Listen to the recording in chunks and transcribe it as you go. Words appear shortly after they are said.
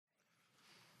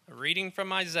reading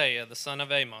from Isaiah, the son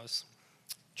of Amos,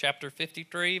 chapter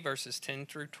 53, verses 10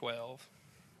 through 12.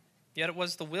 Yet it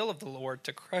was the will of the Lord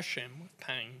to crush him with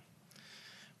pain.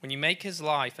 When you make his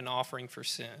life an offering for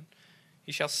sin,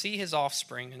 he shall see his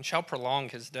offspring and shall prolong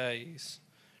his days.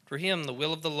 For him the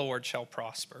will of the Lord shall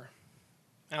prosper.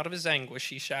 Out of his anguish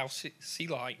he shall see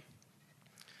light.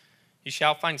 He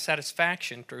shall find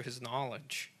satisfaction through his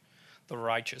knowledge. The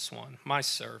righteous one, my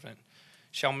servant,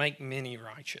 shall make many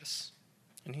righteous,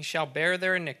 and he shall bear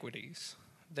their iniquities.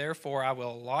 Therefore I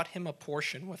will allot him a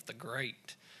portion with the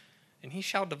great, and he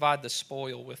shall divide the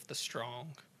spoil with the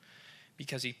strong,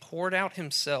 because he poured out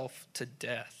himself to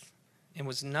death and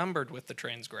was numbered with the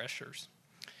transgressors.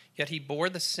 Yet he bore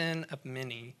the sin of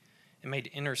many and made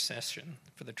intercession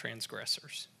for the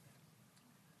transgressors.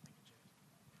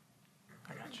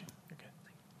 I got you. You're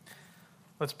good.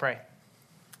 Let's pray.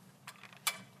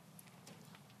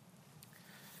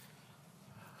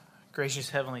 Gracious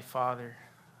Heavenly Father,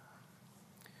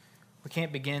 we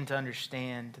can't begin to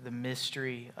understand the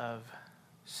mystery of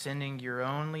sending your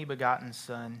only begotten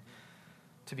Son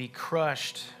to be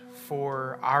crushed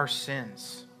for our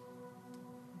sins.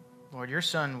 Lord, your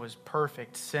Son was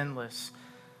perfect, sinless,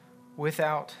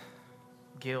 without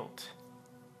guilt.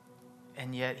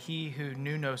 And yet he who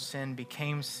knew no sin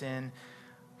became sin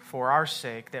for our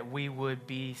sake, that we would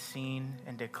be seen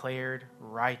and declared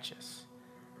righteous.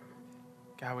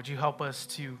 God, would you help us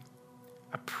to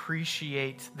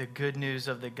appreciate the good news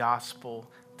of the gospel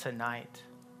tonight?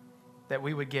 That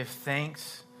we would give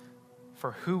thanks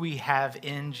for who we have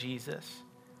in Jesus.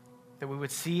 That we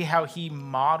would see how he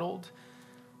modeled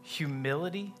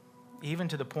humility, even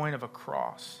to the point of a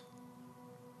cross.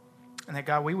 And that,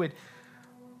 God, we would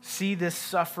see this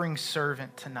suffering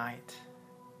servant tonight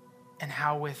and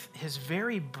how with his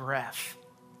very breath,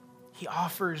 he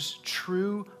offers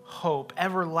true hope,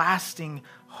 everlasting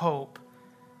hope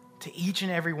to each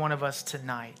and every one of us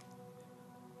tonight.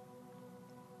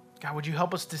 God, would you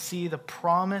help us to see the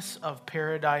promise of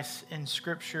paradise in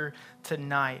Scripture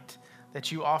tonight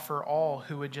that you offer all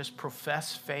who would just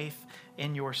profess faith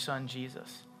in your Son,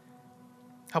 Jesus.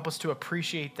 Help us to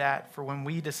appreciate that for when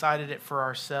we decided it for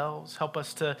ourselves. Help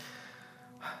us to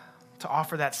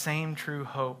offer that same true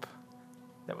hope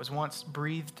that was once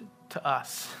breathed to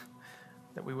us,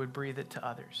 that we would breathe it to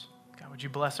others. God, would you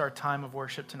bless our time of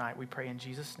worship tonight? We pray in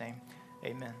Jesus' name.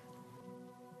 Amen.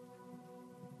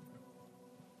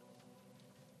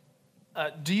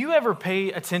 Do you ever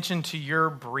pay attention to your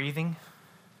breathing?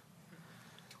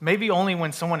 Maybe only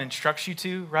when someone instructs you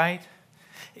to, right?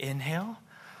 Inhale,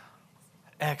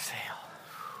 exhale.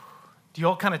 Do you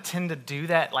all kind of tend to do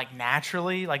that like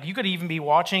naturally? Like you could even be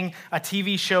watching a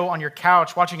TV show on your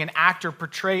couch, watching an actor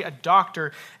portray a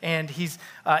doctor, and he's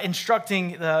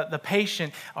instructing the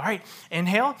patient. All right,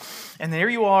 inhale, and there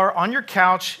you are on your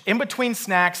couch in between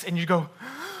snacks, and you go,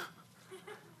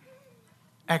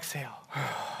 exhale,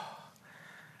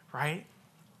 right?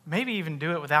 Maybe even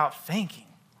do it without thinking.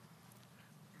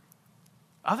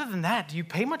 Other than that, do you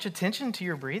pay much attention to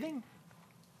your breathing?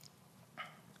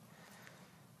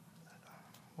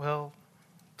 Well,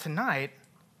 tonight,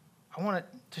 I want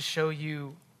to show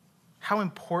you how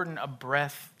important a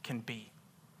breath can be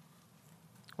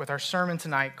with our sermon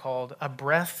tonight called A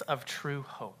Breath of True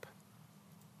Hope.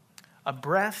 A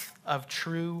breath of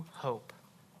true hope.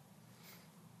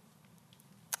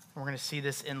 We're going to see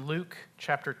this in Luke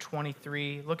chapter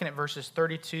 23, looking at verses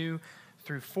 32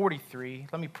 through 43.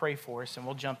 Let me pray for us, and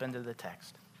we'll jump into the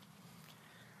text.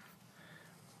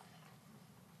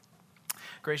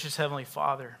 Gracious Heavenly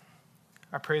Father,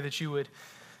 I pray that you would,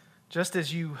 just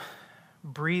as you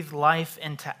breathe life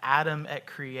into Adam at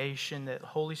creation, that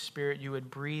Holy Spirit, you would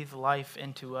breathe life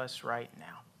into us right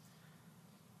now.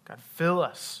 God, fill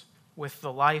us with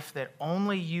the life that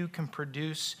only you can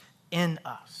produce in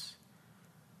us.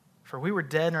 For we were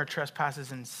dead in our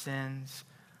trespasses and sins,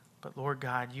 but Lord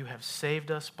God, you have saved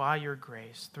us by your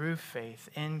grace through faith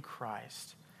in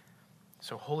Christ.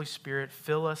 So Holy Spirit,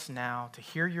 fill us now to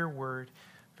hear your word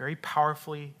very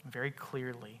powerfully, very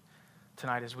clearly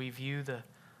tonight as we view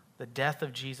the death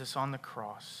of Jesus on the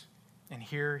cross and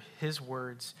hear his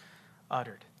words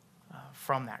uttered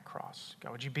from that cross.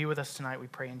 God, would you be with us tonight? We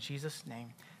pray in Jesus' name.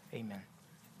 Amen.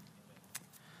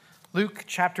 Luke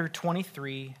chapter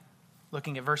 23,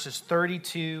 looking at verses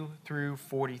 32 through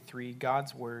 43,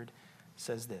 God's word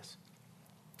says this.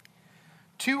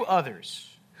 2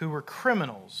 others who were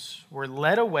criminals were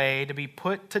led away to be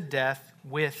put to death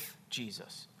with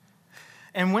Jesus.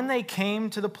 And when they came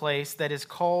to the place that is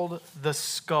called the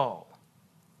Skull,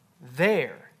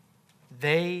 there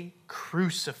they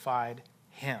crucified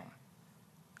him,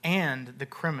 and the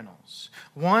criminals,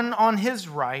 one on his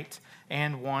right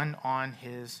and one on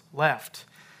his left.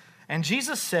 And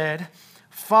Jesus said,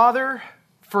 "Father,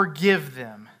 forgive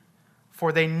them,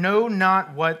 for they know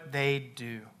not what they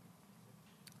do."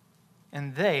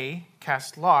 And they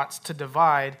cast lots to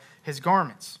divide his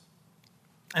garments.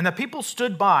 And the people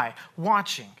stood by,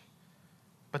 watching.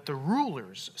 But the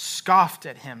rulers scoffed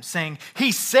at him, saying,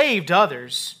 "He saved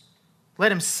others.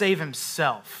 Let him save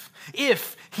himself,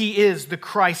 if he is the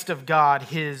Christ of God,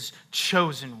 his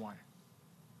chosen one."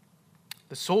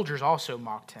 The soldiers also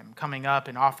mocked him, coming up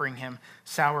and offering him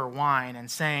sour wine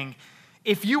and saying,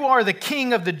 "If you are the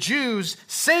king of the Jews,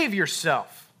 save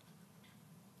yourself."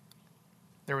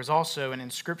 There was also an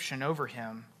inscription over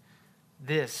him,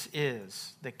 "This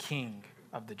is the King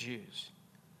of the Jews."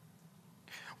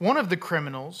 One of the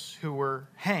criminals who were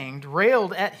hanged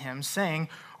railed at him, saying,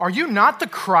 "Are you not the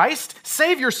Christ?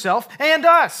 Save yourself and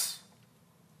us."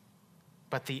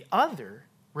 But the other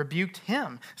rebuked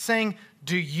him, saying,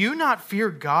 "Do you not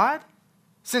fear God,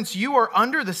 since you are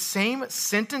under the same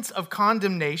sentence of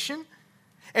condemnation?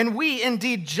 And we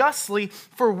indeed justly,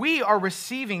 for we are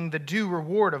receiving the due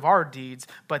reward of our deeds,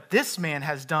 but this man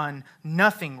has done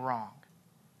nothing wrong."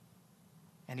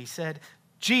 And he said,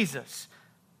 "Jesus,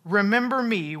 remember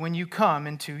me when you come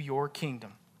into your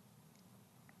kingdom."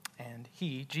 And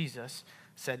he, Jesus,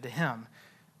 said to him,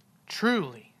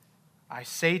 "Truly, I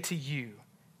say to you,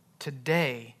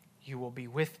 today you will be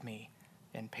with me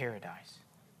in paradise."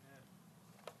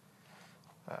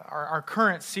 Our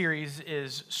current series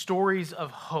is Stories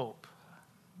of Hope.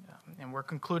 And we're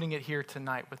concluding it here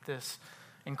tonight with this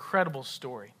incredible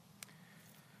story.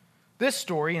 This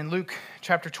story in Luke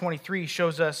chapter 23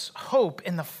 shows us hope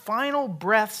in the final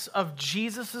breaths of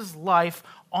Jesus' life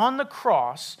on the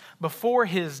cross before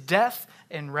his death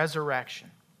and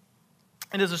resurrection.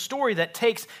 It is a story that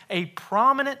takes a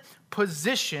prominent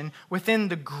position within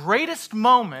the greatest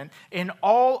moment in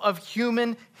all of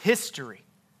human history.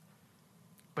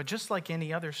 But just like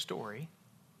any other story,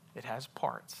 it has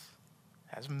parts,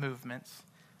 has movements,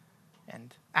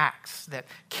 and acts that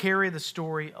carry the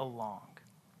story along.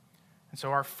 And so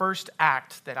our first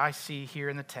act that I see here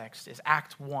in the text is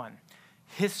Act 1.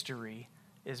 History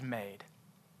is made.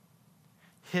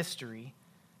 History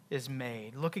is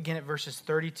made. Look again at verses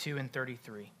 32 and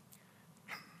 33.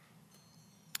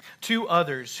 Two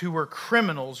others who were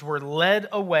criminals were led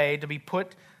away to be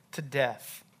put to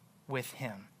death with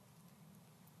him.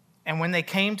 And when they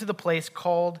came to the place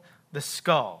called the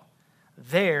Skull,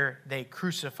 there they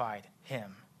crucified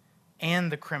him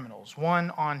and the criminals,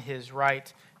 one on his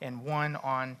right and one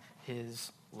on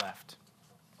his left.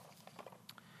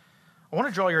 I want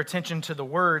to draw your attention to the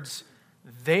words,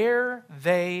 "There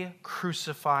they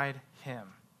crucified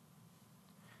him."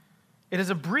 It is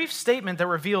a brief statement that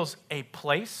reveals a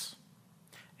place,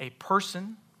 a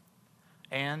person,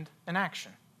 and an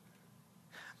action.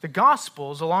 The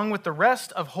Gospels, along with the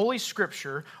rest of Holy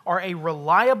Scripture, are a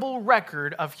reliable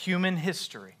record of human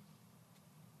history.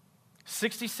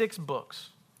 66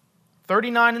 books,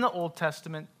 39 in the Old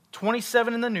Testament,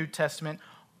 27 in the New Testament,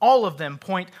 all of them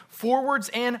point forwards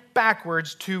and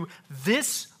backwards to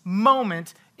this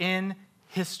moment in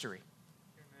history.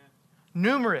 Amen.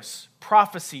 Numerous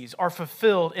prophecies are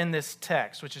fulfilled in this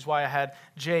text, which is why I had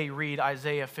Jay read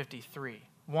Isaiah 53,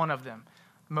 one of them.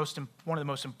 One of the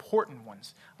most important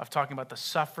ones of talking about the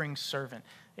suffering servant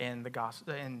in the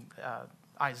gospel in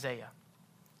Isaiah.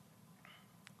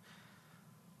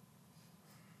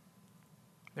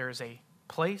 There is a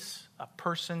place, a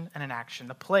person, and an action.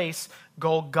 The place,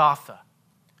 Golgotha,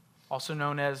 also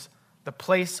known as the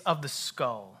place of the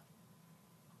skull.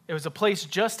 It was a place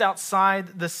just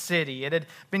outside the city. It had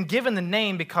been given the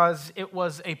name because it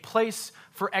was a place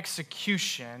for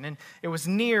execution, and it was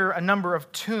near a number of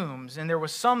tombs, and there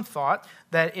was some thought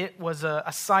that it was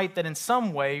a site that in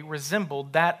some way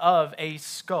resembled that of a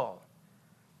skull.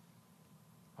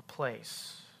 A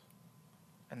place,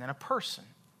 and then a person,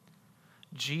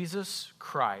 Jesus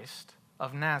Christ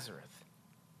of Nazareth.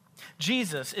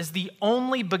 Jesus is the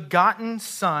only begotten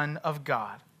Son of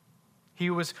God. He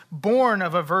was born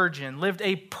of a virgin, lived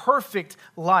a perfect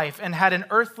life, and had an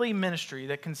earthly ministry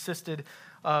that consisted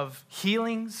of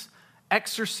healings,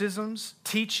 exorcisms,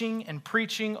 teaching, and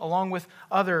preaching, along with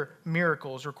other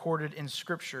miracles recorded in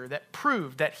Scripture that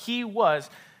proved that he was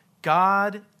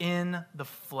God in the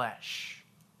flesh.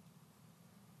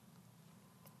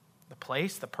 The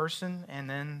place, the person, and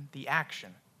then the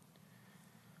action.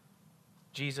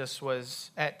 Jesus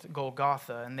was at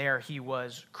Golgotha, and there he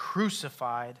was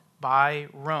crucified by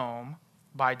Rome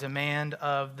by demand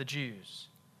of the Jews.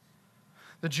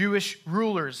 The Jewish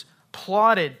rulers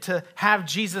plotted to have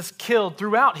Jesus killed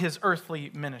throughout his earthly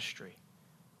ministry.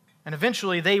 And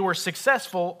eventually they were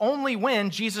successful only when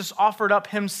Jesus offered up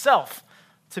himself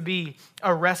to be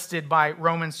arrested by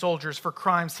Roman soldiers for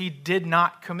crimes he did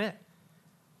not commit.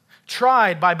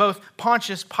 Tried by both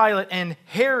Pontius Pilate and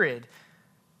Herod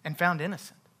and found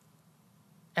innocent.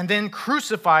 And then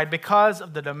crucified because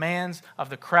of the demands of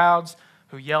the crowds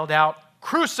who yelled out,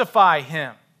 "Crucify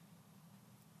him!"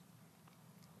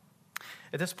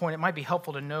 At this point, it might be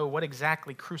helpful to know what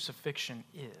exactly crucifixion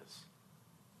is.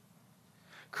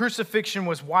 Crucifixion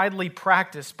was widely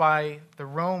practiced by the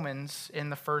Romans in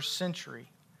the first century.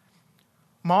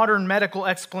 Modern medical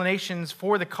explanations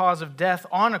for the cause of death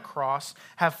on a cross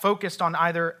have focused on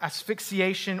either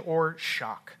asphyxiation or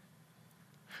shock.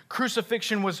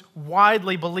 Crucifixion was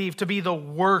widely believed to be the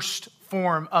worst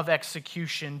form of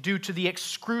execution due to the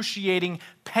excruciating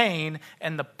pain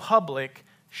and the public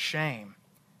shame.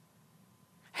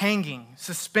 Hanging,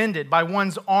 suspended by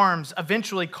one's arms,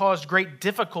 eventually caused great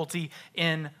difficulty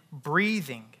in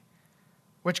breathing,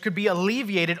 which could be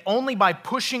alleviated only by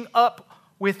pushing up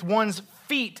with one's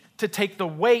feet to take the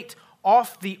weight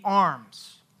off the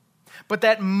arms. But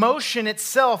that motion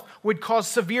itself would cause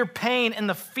severe pain in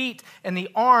the feet and the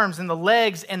arms and the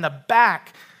legs and the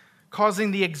back,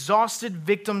 causing the exhausted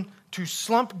victim to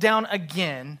slump down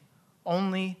again,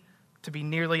 only to be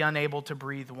nearly unable to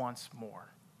breathe once more.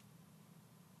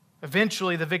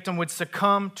 Eventually, the victim would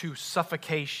succumb to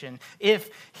suffocation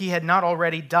if he had not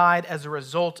already died as a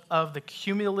result of the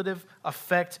cumulative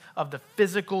effect of the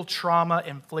physical trauma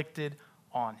inflicted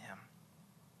on him.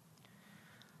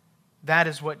 That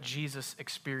is what Jesus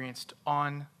experienced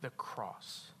on the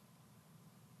cross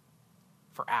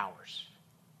for hours.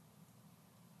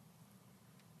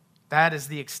 That is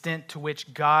the extent to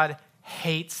which God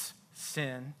hates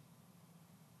sin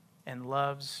and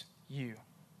loves you.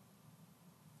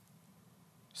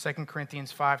 2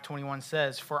 Corinthians 5:21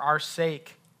 says, "For our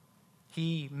sake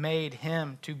he made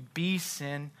him to be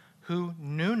sin who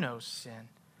knew no sin,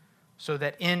 so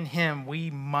that in him we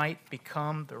might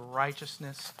become the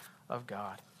righteousness of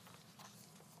God."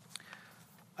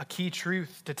 A key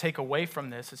truth to take away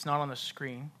from this, it's not on the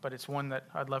screen, but it's one that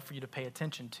I'd love for you to pay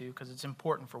attention to because it's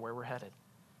important for where we're headed.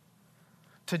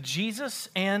 To Jesus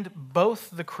and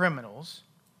both the criminals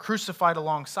crucified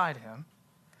alongside him,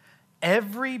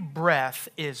 every breath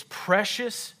is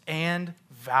precious and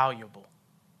valuable.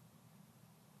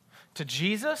 To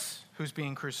Jesus, who's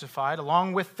being crucified,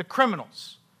 along with the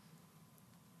criminals,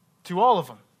 to all of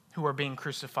them who are being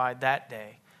crucified that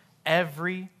day,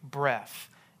 every breath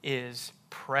is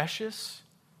precious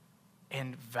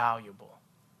and valuable.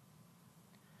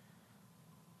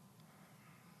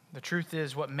 The truth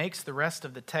is, what makes the rest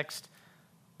of the text,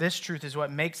 this truth is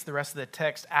what makes the rest of the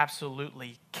text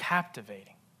absolutely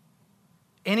captivating.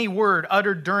 Any word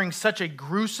uttered during such a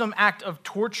gruesome act of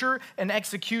torture and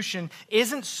execution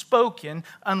isn't spoken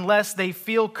unless they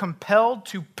feel compelled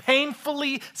to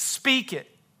painfully speak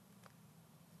it.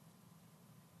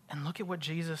 And look at what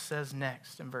Jesus says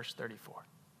next in verse 34.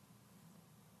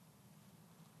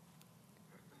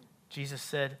 Jesus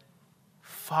said,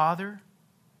 "Father,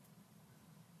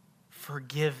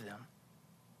 forgive them,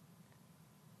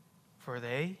 for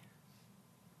they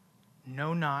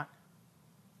know not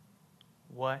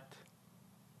what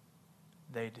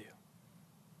they do."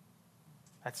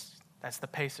 That's the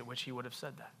pace at which he would have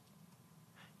said that.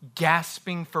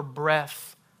 Gasping for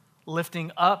breath,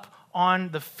 lifting up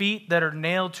on the feet that are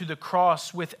nailed to the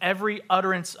cross with every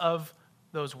utterance of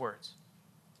those words.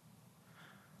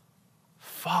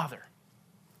 Father,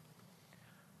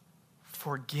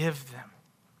 forgive them.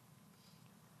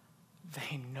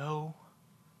 They know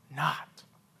not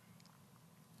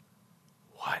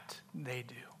what they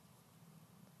do.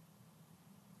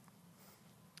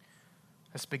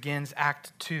 This begins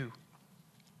Act 2.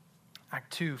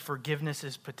 Act 2, forgiveness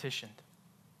is petitioned.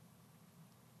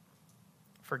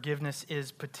 Forgiveness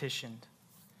is petitioned.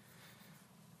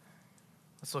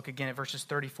 Let's look again at verses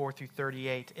 34 through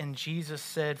 38. And Jesus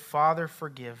said, "Father,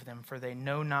 forgive them, for they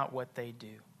know not what they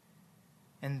do."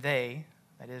 And they,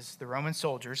 that is the Roman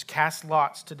soldiers, cast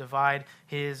lots to divide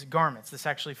his garments. This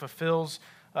actually fulfills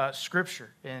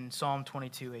Scripture in Psalm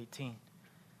 22:18.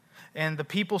 And the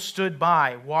people stood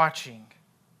by watching.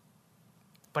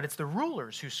 But it's the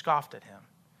rulers who scoffed at him.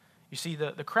 You see,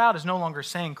 the crowd is no longer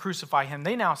saying, "Crucify him."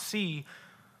 They now see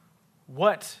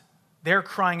what their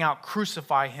crying out,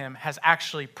 "Crucify him," has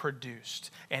actually produced.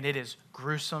 And it is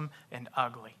gruesome and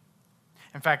ugly.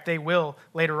 In fact, they will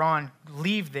later on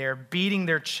leave there beating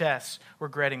their chests,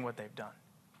 regretting what they've done.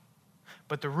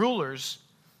 But the rulers,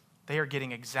 they are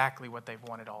getting exactly what they've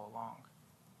wanted all along.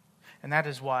 And that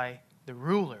is why the the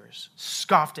rulers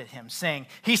scoffed at him, saying,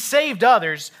 "He saved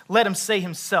others, let him save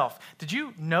himself." Did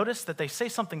you notice that they say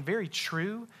something very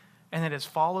true and it is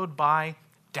followed by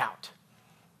doubt?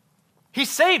 He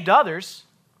saved others.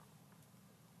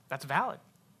 That's valid.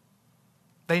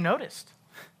 They noticed.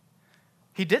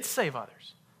 He did save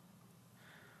others.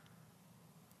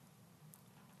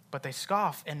 But they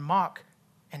scoff and mock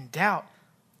and doubt.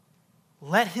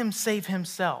 Let him save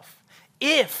himself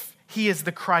if he is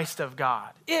the Christ of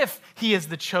God, if he is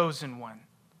the chosen one.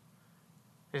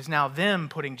 It is now them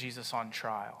putting Jesus on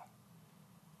trial,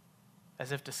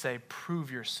 as if to say, prove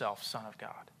yourself, Son of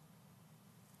God.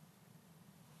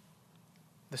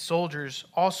 The soldiers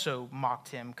also mocked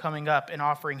him, coming up and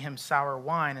offering him sour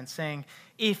wine and saying,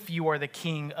 "If you are the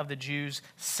king of the Jews,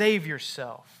 save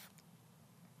yourself."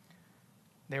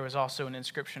 There was also an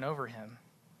inscription over him,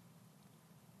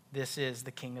 "This is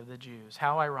the King of the Jews."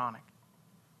 How ironic.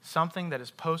 Something that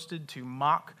is posted to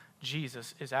mock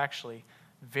Jesus is actually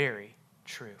very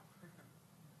true.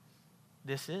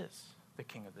 This is the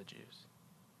King of the Jews.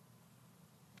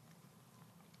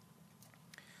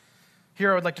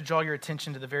 Here I would like to draw your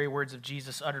attention to the very words of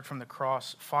Jesus uttered from the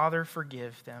cross, "Father,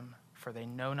 forgive them, for they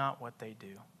know not what they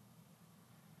do."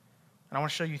 And I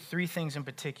want to show you three things in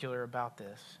particular about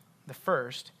this. The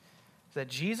first is that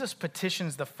Jesus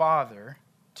petitions the Father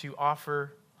to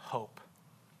offer hope.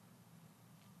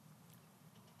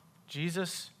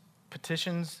 Jesus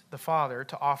petitions the Father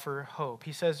to offer hope.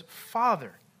 He says,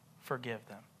 "Father, forgive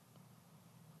them."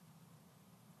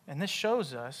 And this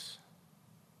shows us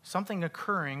something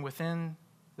occurring within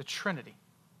the Trinity.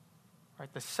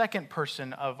 Right? The second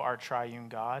person of our triune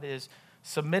God is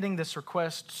submitting this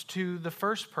request to the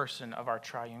first person of our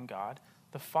triune God,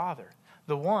 the Father,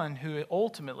 the one who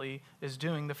ultimately is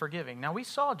doing the forgiving. Now, we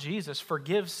saw Jesus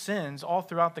forgive sins all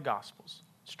throughout the Gospels.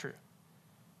 It's true.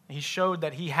 He showed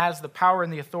that he has the power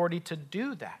and the authority to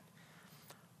do that.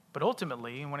 But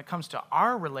ultimately, when it comes to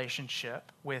our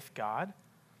relationship with God,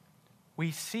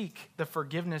 we seek the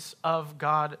forgiveness of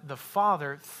God the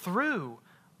Father through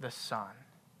the Son.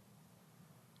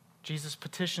 Jesus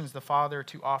petitions the Father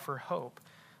to offer hope.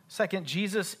 Second,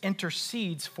 Jesus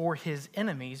intercedes for his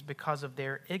enemies because of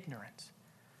their ignorance.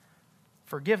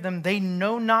 Forgive them, they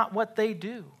know not what they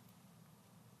do.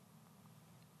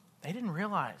 They didn't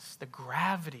realize the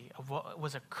gravity of what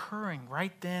was occurring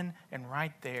right then and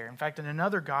right there. In fact, in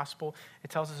another gospel, it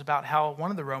tells us about how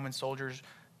one of the Roman soldiers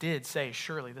did say,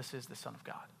 "Surely this is the Son of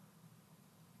God."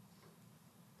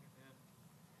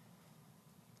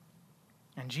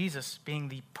 And Jesus, being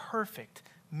the perfect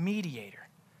mediator,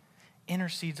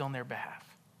 intercedes on their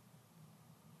behalf,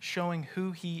 showing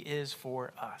who he is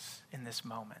for us in this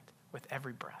moment with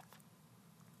every breath.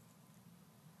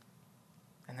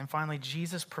 And then finally,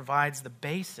 Jesus provides the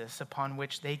basis upon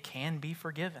which they can be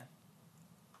forgiven.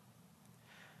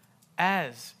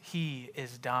 As he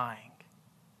is dying,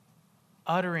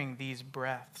 uttering these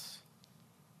breaths,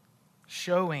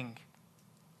 showing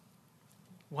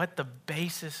what the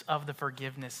basis of the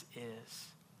forgiveness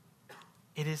is.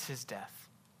 It is his death.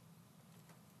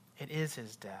 It is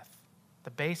his death.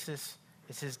 The basis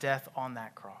is his death on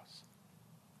that cross.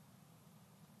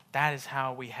 That is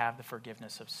how we have the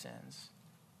forgiveness of sins,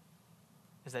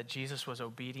 is that Jesus was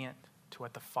obedient to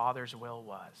what the Father's will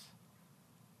was,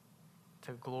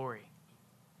 to the glory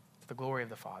of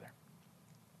the Father.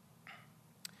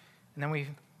 And then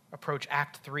we approach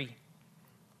Act 3,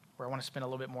 where I want to spend a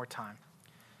little bit more time.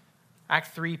 Act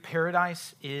 3,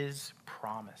 paradise is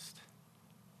promised.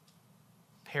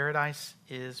 Paradise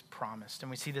is promised. And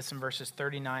we see this in verses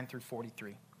 39 through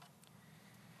 43.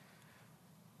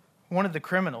 One of the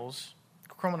criminals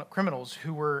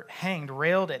who were hanged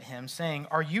railed at him, saying,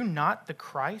 "Are you not the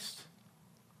Christ?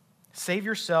 Save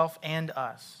yourself and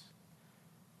us."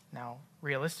 Now,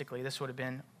 realistically, this would have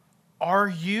been, "Are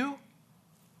you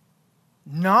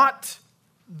not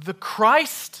the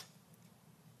Christ?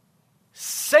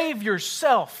 Save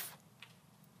yourself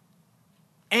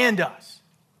and us."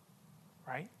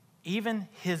 Right? Even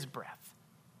his breath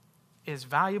is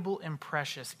valuable and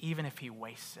precious, even if he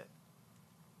wastes it.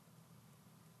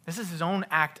 This is his own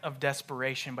act of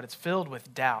desperation, but it's filled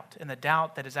with doubt, and the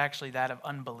doubt that is actually that of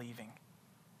unbelieving.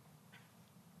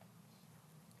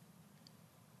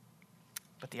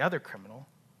 But the other criminal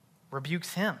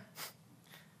rebukes him.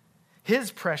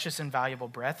 His precious and valuable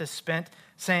breath is spent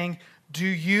saying, "Do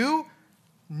you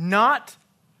not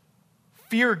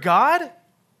fear God,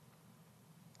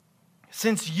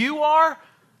 since you are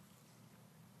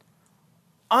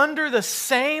under the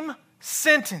same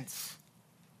sentence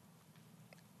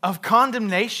of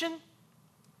condemnation?"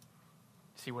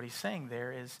 See, what he's saying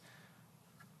there is,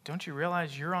 don't you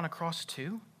realize you're on a cross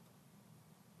too?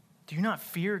 Do you not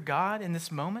fear God in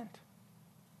this moment?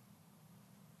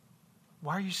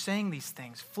 Why are you saying these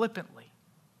things flippantly?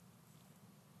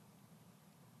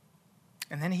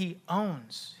 And then he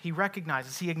owns, he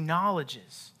recognizes, he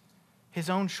acknowledges his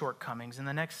own shortcomings in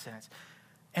the next sentence.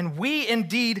 And we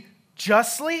indeed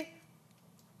justly,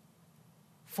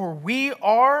 for we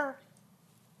are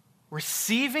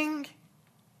receiving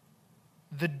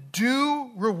the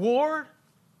due reward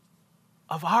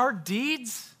of our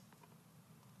deeds.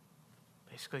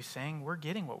 Basically saying we're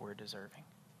getting what we're deserving.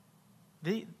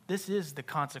 This is the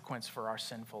consequence for our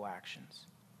sinful actions.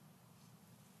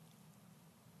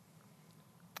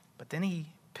 But then he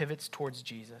pivots towards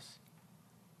Jesus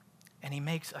and he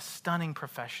makes a stunning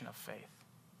profession of faith.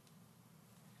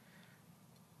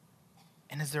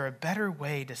 And is there a better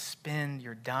way to spend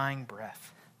your dying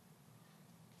breath?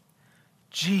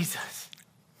 Jesus,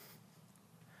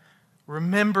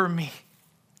 remember me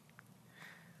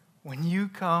when you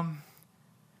come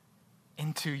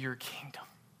into your kingdom.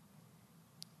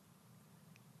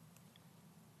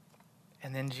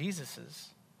 And then Jesus'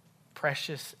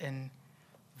 precious and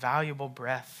valuable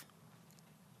breath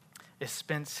is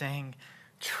spent saying,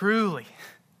 truly,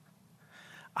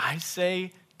 I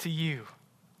say to you,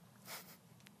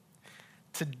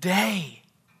 today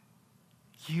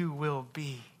you will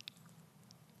be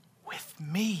with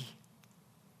me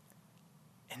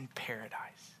in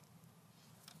paradise.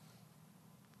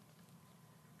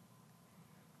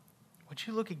 Would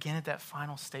you look again at that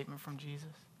final statement from Jesus?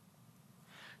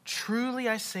 Truly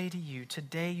I say to you,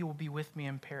 today you will be with me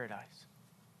in paradise.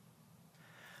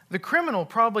 The criminal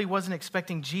probably wasn't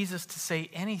expecting Jesus to say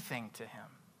anything to him.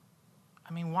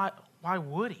 I mean, why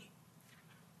would he?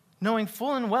 Knowing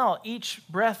full and well each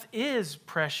breath is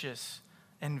precious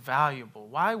and valuable.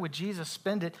 Why would Jesus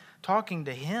spend it talking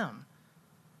to him?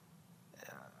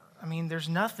 I mean, there's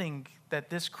nothing that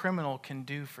this criminal can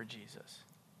do for Jesus.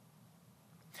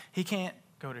 He can't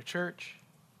go to church.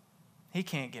 He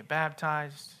can't get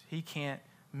baptized. He can't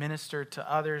minister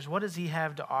to others. What does he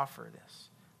have to offer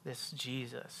this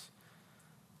Jesus?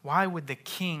 Why would the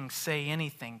king say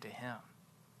anything to him?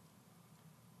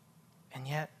 And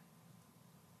yet,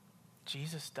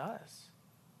 Jesus does.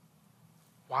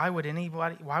 Why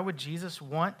would Jesus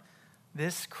want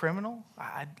this criminal?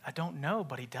 I don't know,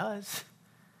 but he does.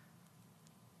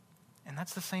 And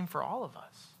that's the same for all of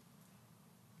us.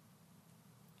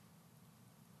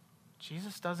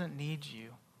 Jesus doesn't need you.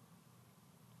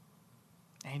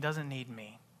 And he doesn't need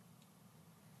me.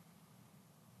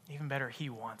 Even better, he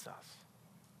wants us.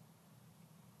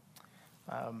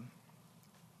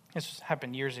 This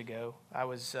happened years ago. I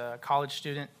was a college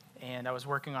student, and I was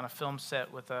working on a film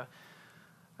set with a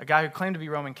guy who claimed to be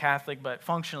Roman Catholic, but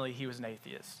functionally he was an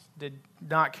atheist. Did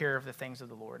not care of the things of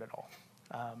the Lord at all.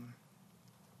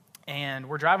 And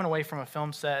we're driving away from a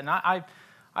film set, and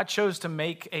I chose to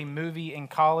make a movie in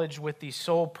college with the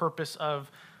sole purpose of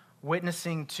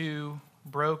witnessing to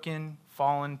broken,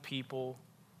 fallen people,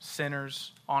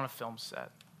 sinners on a film set.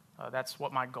 That's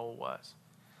what my goal was.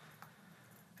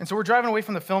 And so we're driving away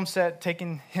from the film set,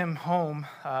 taking him home,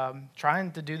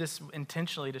 trying to do this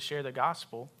intentionally to share the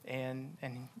gospel. And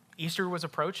Easter was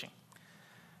approaching.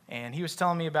 And he was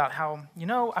telling me about how,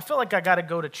 I feel like I got to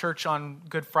go to church on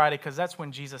Good Friday because that's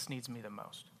when Jesus needs me the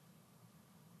most.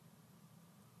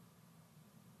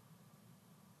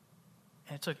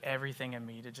 And it took everything in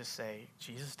me to just say,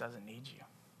 Jesus doesn't need you.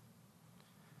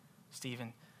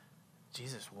 Stephen,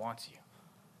 Jesus wants you.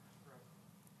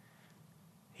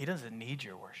 He doesn't need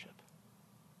your worship.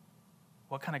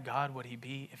 What kind of God would he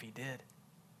be if he did?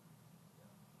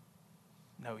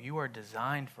 No, you are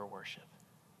designed for worship.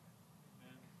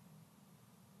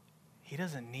 He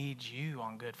doesn't need you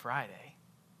on Good Friday.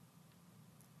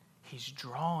 He's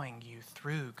drawing you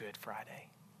through Good Friday.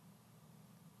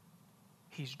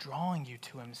 He's drawing you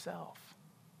to himself.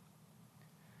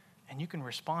 And you can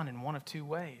respond in one of two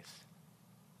ways.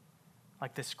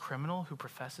 Like this criminal who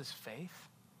professes faith,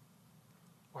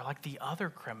 or like the other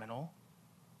criminal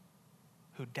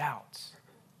who doubts.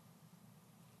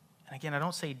 And again, I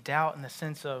don't say doubt in the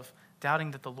sense of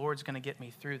doubting that the Lord's going to get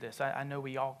me through this. I know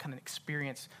we all kind of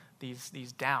experience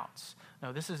these doubts.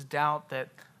 No, this is doubt that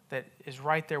is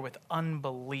right there with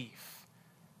unbelief.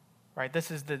 Right?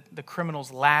 This is the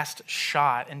criminal's last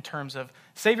shot in terms of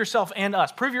save yourself and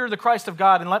us. Prove you're the Christ of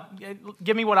God and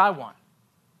give me what I want.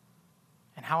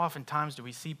 And how oftentimes do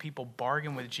we see people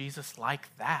bargain with Jesus like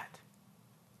that?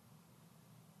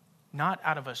 Not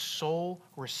out of a soul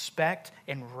respect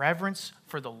and reverence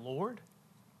for the Lord,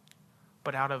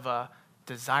 but out of a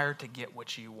desire to get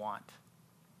what you want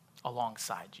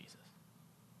alongside Jesus.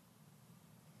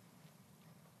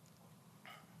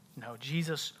 No,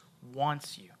 Jesus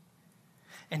wants you.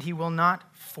 and he will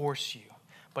not force you,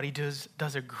 but he does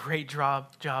a great job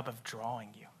of drawing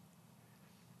you.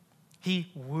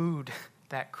 He wooed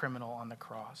that criminal on the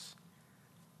cross.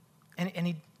 And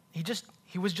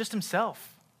he was just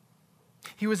himself.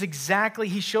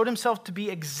 He showed himself to be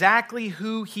exactly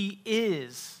who he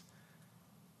is.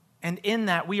 And in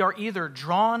that, we are either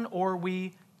drawn or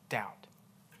we doubt.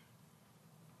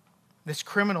 This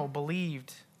criminal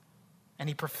believed and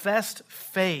he professed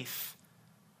faith,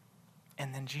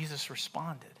 and then Jesus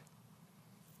responded.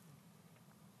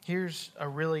 Here's a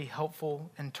really helpful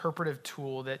interpretive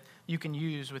tool that you can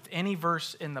use with any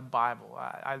verse in the Bible.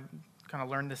 I kind of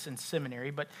learned this in seminary,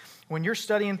 but when you're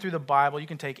studying through the Bible, you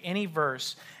can take any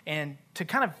verse, and to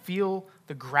kind of feel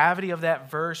the gravity of that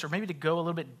verse, or maybe to go a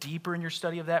little bit deeper in your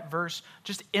study of that verse,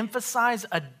 just emphasize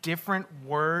a different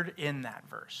word in that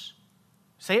verse.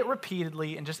 Say it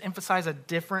repeatedly and just emphasize a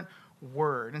different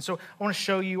word. And so I want to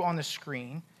show you on the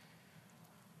screen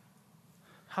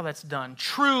how that's done.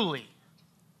 Truly,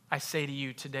 I say to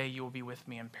you, today you will be with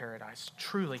me in paradise.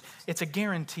 Truly. It's a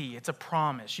guarantee. It's a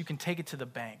promise. You can take it to the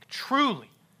bank. Truly.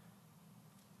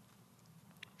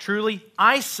 Truly,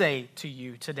 I say to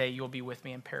you, today you will be with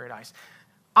me in paradise.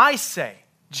 I say,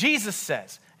 Jesus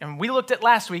says, and we looked at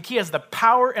last week, he has the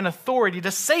power and authority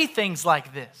to say things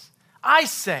like this. I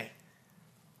say,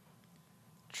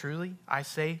 truly, I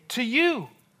say to you,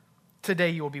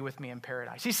 today you will be with me in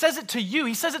paradise. He says it to you.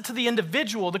 He says it to the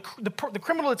individual, the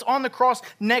criminal that's on the cross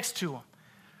next to him.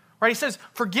 Right? He says,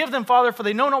 forgive them, Father, for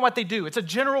they know not what they do. It's a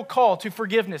general call to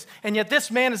forgiveness. And yet this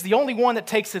man is the only one that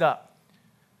takes it up.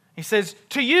 He says,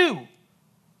 to you,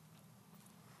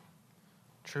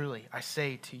 truly, I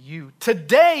say to you,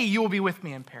 today you will be with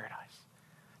me in paradise.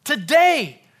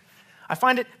 Today. I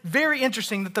find it very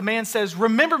interesting that the man says,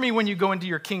 remember me when you go into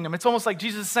your kingdom. It's almost like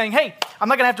Jesus is saying, hey, I'm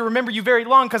not going to have to remember you very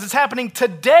long because it's happening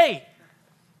today.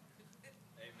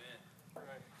 Amen.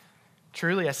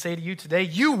 Truly, I say to you today,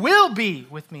 you will be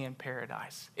with me in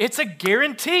paradise. It's a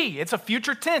guarantee. It's a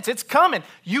future tense. It's coming.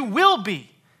 You will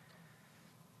be.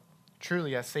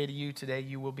 Truly, I say to you today,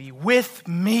 you will be with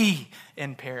me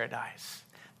in paradise.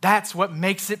 That's what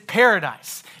makes it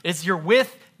paradise, is you're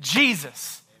with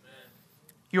Jesus.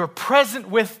 You are present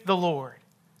with the Lord.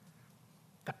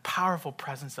 The powerful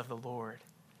presence of the Lord.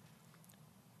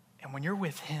 And when you're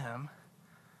with him,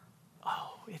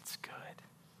 oh, it's good.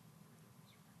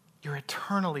 You're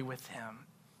eternally with him.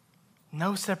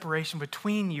 No separation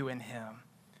between you and him.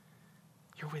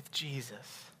 You're with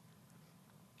Jesus.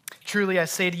 Truly, I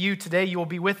say to you, today you will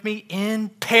be with me in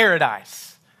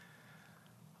paradise.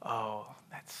 Oh,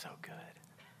 that's so good.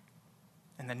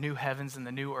 In the new heavens and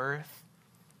the new earth,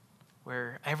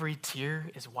 where every tear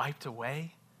is wiped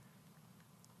away.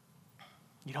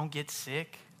 You don't get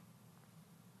sick.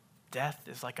 Death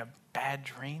is like a bad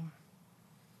dream.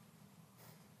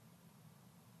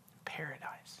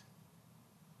 Paradise.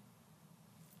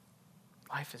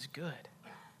 Life is good.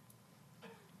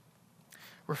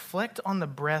 Reflect on the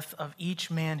breath of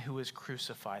each man who was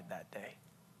crucified that day.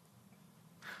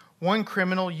 One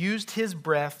criminal used his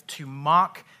breath to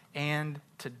mock and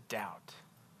to doubt.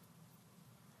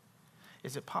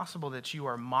 Is it possible that you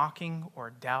are mocking or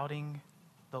doubting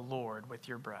the Lord with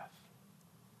your breath?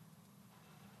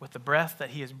 With the breath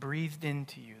that he has breathed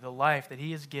into you, the life that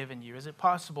he has given you, is it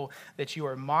possible that you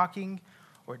are mocking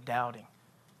or doubting?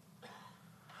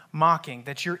 Mocking,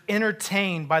 that you're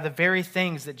entertained by the very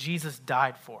things that Jesus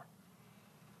died for.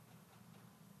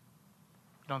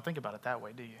 You don't think about it that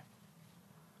way, do you?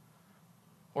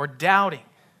 Or doubting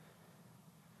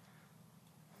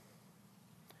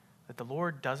that the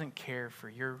Lord doesn't care for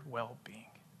your well-being.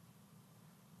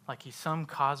 Like he's some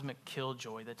cosmic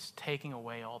killjoy that's taking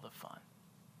away all the fun.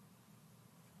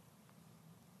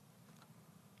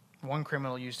 One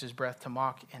criminal used his breath to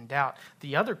mock and doubt.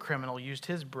 The other criminal used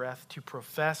his breath to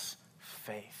profess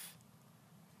faith.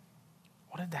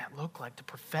 What did that look like, to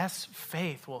profess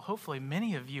faith? Well, hopefully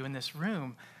many of you in this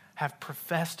room have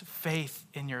professed faith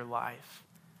in your life.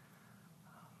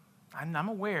 I'm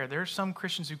aware there are some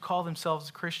Christians who call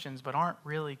themselves Christians but aren't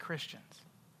really Christians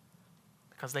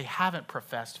because they haven't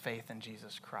professed faith in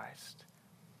Jesus Christ.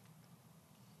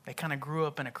 They kind of grew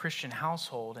up in a Christian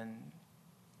household and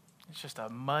it's just a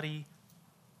muddy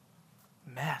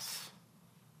mess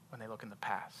when they look in the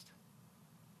past.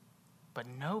 But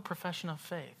no profession of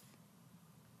faith.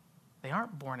 They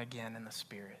aren't born again in the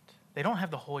Spirit. They don't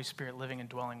have the Holy Spirit living and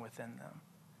dwelling within them.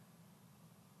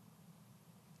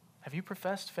 Have you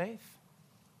professed faith?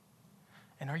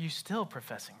 And are you still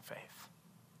professing faith?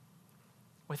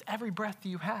 With every breath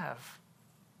you have.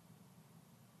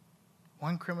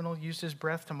 One criminal used his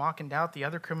breath to mock and doubt. The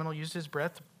other criminal used his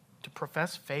breath to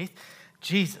profess faith.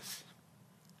 Jesus.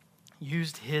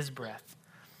 used his breath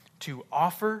to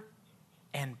offer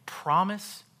and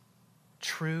promise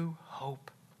true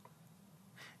hope.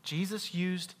 Jesus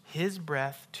used his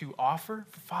breath to offer,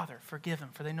 Father, forgive them,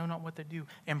 for they know not what they do,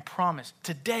 and promise,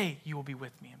 today you will be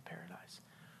with me in paradise.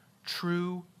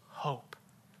 True hope.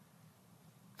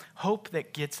 Hope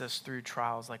that gets us through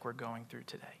trials like we're going through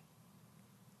today.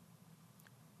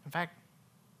 In fact,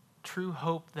 true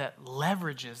hope that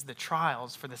leverages the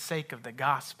trials for the sake of the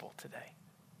gospel today.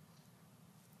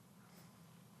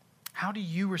 How do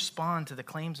you respond to the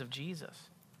claims of Jesus?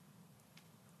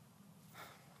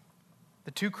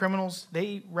 The two criminals,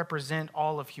 they represent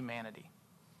all of humanity.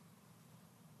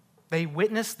 They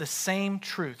witness the same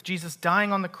truth, Jesus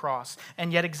dying on the cross,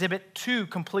 and yet exhibit two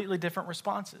completely different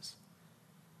responses.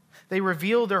 They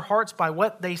reveal their hearts by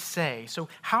what they say. So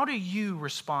how do you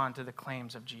respond to the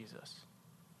claims of Jesus?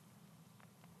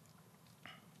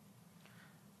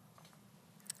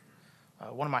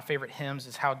 One of my favorite hymns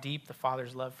is How Deep the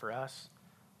Father's Love for Us.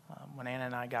 When Anna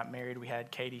and I got married, we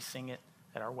had Katie sing it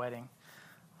at our wedding.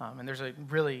 And there's a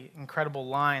really incredible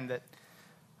line that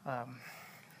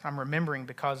I'm remembering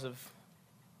because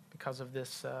of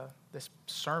this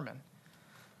sermon.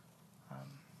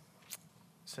 It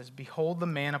says, "Behold the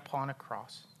man upon a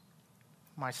cross,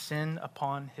 my sin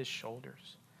upon his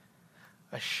shoulders.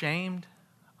 Ashamed,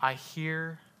 I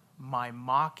hear my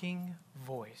mocking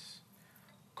voice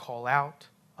call out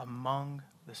among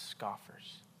the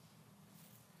scoffers.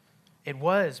 It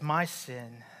was my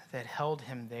sin that held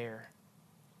him there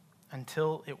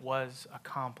until it was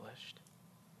accomplished.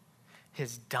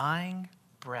 His dying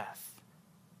breath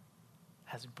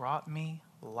has brought me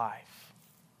life.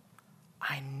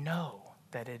 I know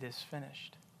that it is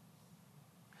finished."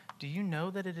 Do you know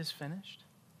that it is finished?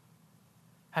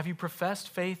 Have you professed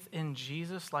faith in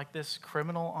Jesus like this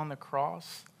criminal on the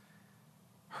cross?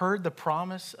 Heard the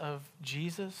promise of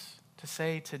Jesus to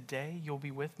say, today you'll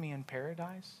be with me in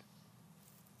paradise?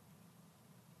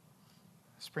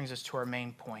 This brings us to our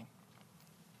main point.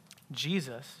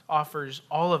 Jesus offers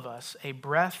all of us a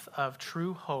breath of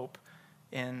true hope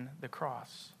in the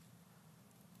cross.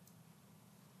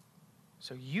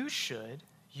 So you should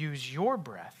use your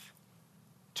breath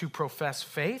to profess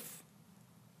faith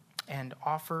and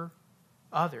offer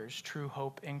others true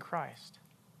hope in Christ.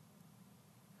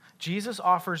 Jesus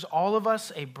offers all of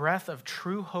us a breath of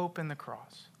true hope in the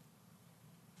cross.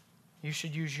 You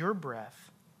should use your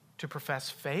breath to profess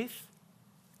faith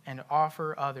and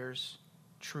offer others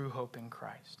true hope in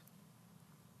Christ.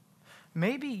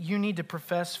 Maybe you need to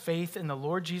profess faith in the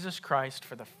Lord Jesus Christ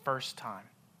for the first time.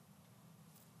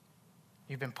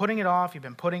 You've been putting it off. Well,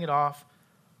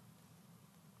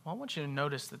 I want you to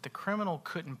notice that the criminal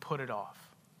couldn't put it off.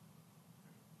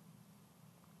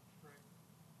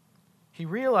 He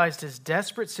realized his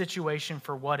desperate situation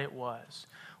for what it was.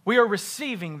 We are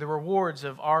receiving the rewards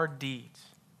of our deeds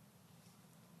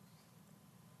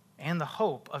and the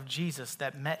hope of Jesus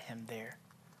that met him there.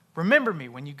 Remember me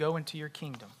when you go into your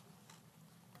kingdom.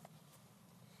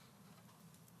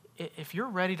 If you're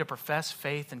ready to profess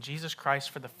faith in Jesus Christ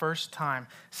for the first time,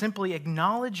 simply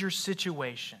acknowledge your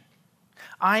situation.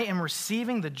 I am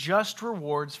receiving the just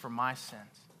rewards for my sins.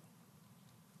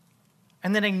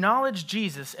 And then acknowledge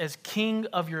Jesus as King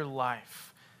of your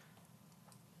life.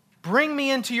 Bring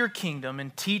me into your kingdom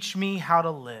and teach me how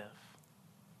to live.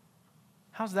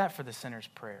 How's that for the sinner's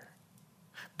prayer?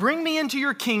 Bring me into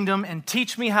your kingdom and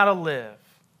teach me how to live.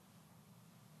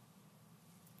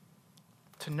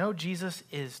 To know Jesus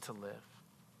is to live.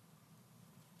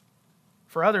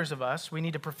 For others of us, we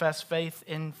need to profess faith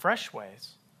in fresh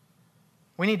ways.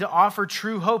 We need to offer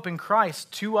true hope in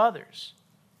Christ to others.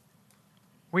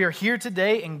 We are here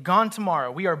today and gone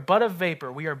tomorrow. We are but a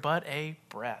vapor. We are but a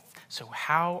breath. So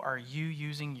how are you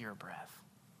using your breath?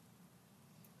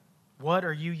 What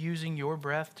are you using your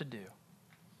breath to do?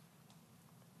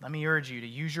 Let me urge you to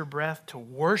use your breath to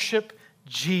worship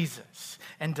Jesus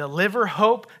and deliver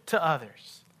hope to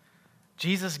others.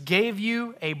 Jesus gave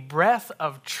you a breath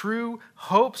of true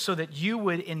hope so that you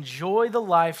would enjoy the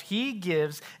life he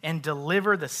gives and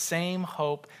deliver the same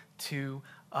hope to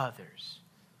others.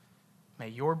 May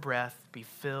your breath be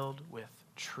filled with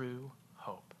true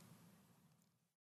hope.